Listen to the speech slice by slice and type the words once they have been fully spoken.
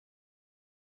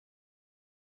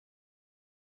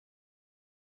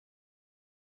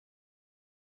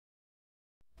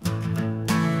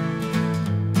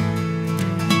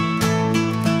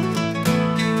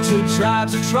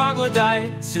tribes of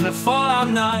troglodytes in a fallout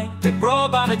night. They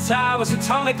robotic towers,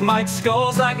 atomic might,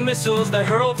 skulls like missiles that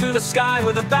hurl through the sky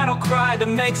with a battle cry that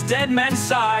makes dead men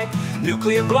sigh.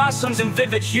 Nuclear blossoms in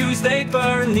vivid hues they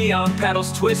burn, neon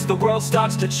petals twist, the world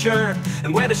starts to churn.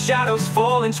 And where the shadows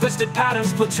fall in twisted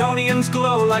patterns, plutoniums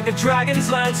glow like a dragon's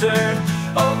lantern.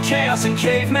 Oh, chaos and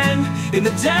cavemen in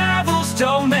the devil's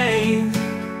domain,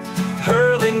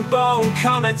 hurling bone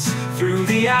comets through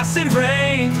the acid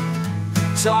rain.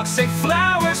 Toxic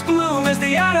flowers bloom as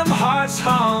the atom hearts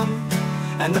hum,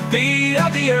 and the beat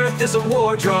of the earth is a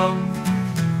war drum.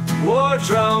 War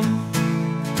drum.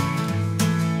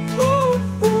 Ooh,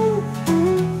 ooh,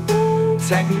 ooh, ooh.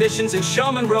 Technicians in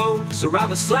showman robes around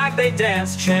the slack they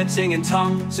dance, chanting in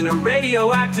tongues in a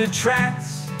radioactive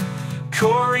trance.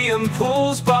 Corium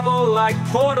pools bubble like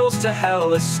portals to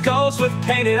hell as skulls with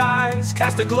painted eyes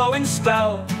cast a glowing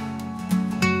spell.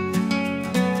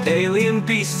 Alien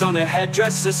beasts on their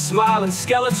headdresses smile in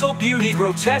skeletal beauty,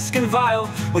 grotesque and vile.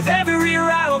 With every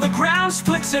rattle the ground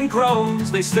splits and groans,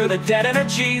 they stir the dead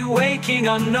energy, waking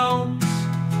unknowns.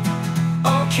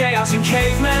 Oh, chaos and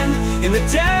cavemen in the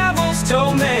devil's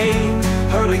domain,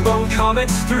 hurling bone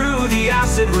comets through the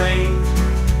acid rain.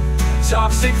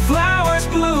 Toxic flowers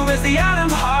bloom as the atom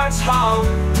hearts hum,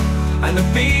 and the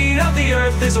beat of the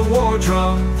earth is a war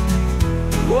drum.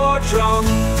 War drum.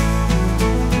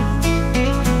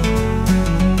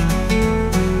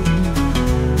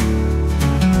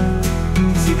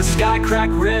 The sky crack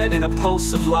red in a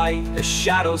pulse of light as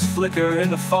shadows flicker in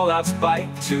the fallout's bite.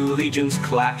 Two legions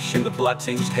clash in the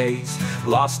blood-tinged haze,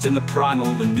 lost in the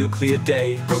primal, the nuclear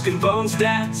day. Broken bones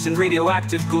dance in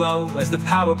radioactive glow as the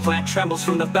power plant trembles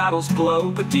from the battle's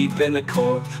blow. But deep in the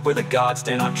core, where the gods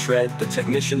dare not tread, the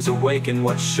technicians awaken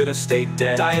what should have stayed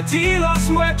dead. Dia de los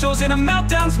muertos in a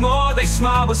meltdown's maw, they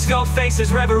smile with skull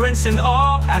faces, reverence and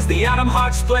awe, as the atom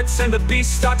heart splits and the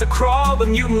beasts start to crawl. The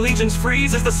mutant legions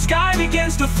freeze as the sky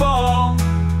begins to fall.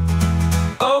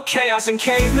 Oh, chaos and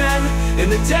cavemen in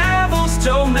the devil's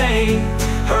domain,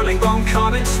 hurling bone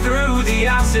comets through the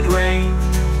acid rain.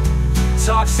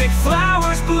 Toxic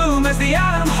flowers bloom as the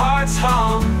atom hearts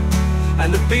hum,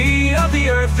 and the beat of the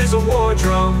earth is a war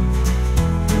drum.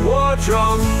 War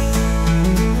drum.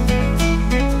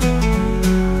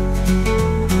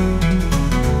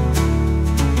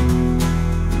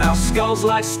 Now skulls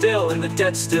lie still in the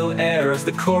dead still air as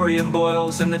the corium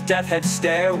boils and the death heads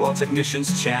stare, while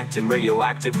technicians chant in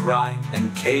radioactive rhyme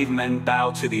and cavemen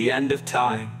bow to the end of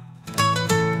time.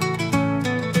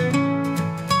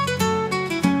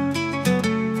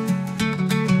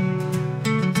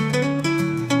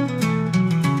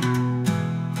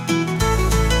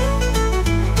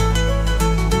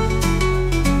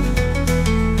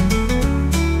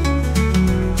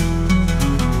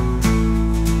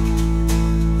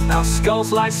 Now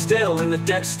skulls lie still in the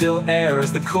dead still air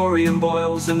as the corium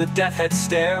boils and the death heads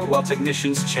stare, while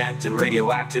technicians chant in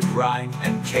radioactive rhyme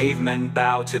and cavemen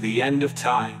bow to the end of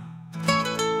time.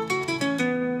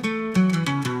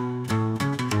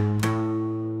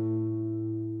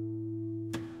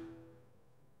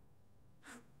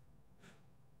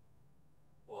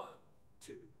 One,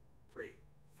 two, three,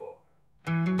 four.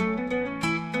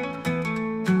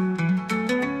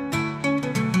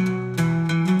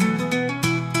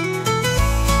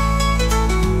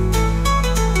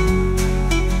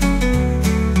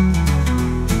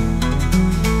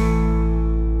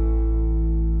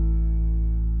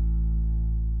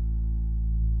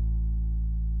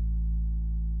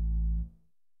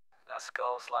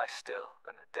 Skulls lie still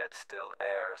in the dead still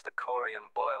air as the corium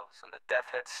boils and the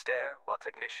death heads stare, while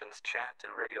technicians chant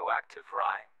in radioactive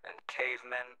rhyme and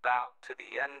cavemen bow to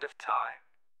the end of time.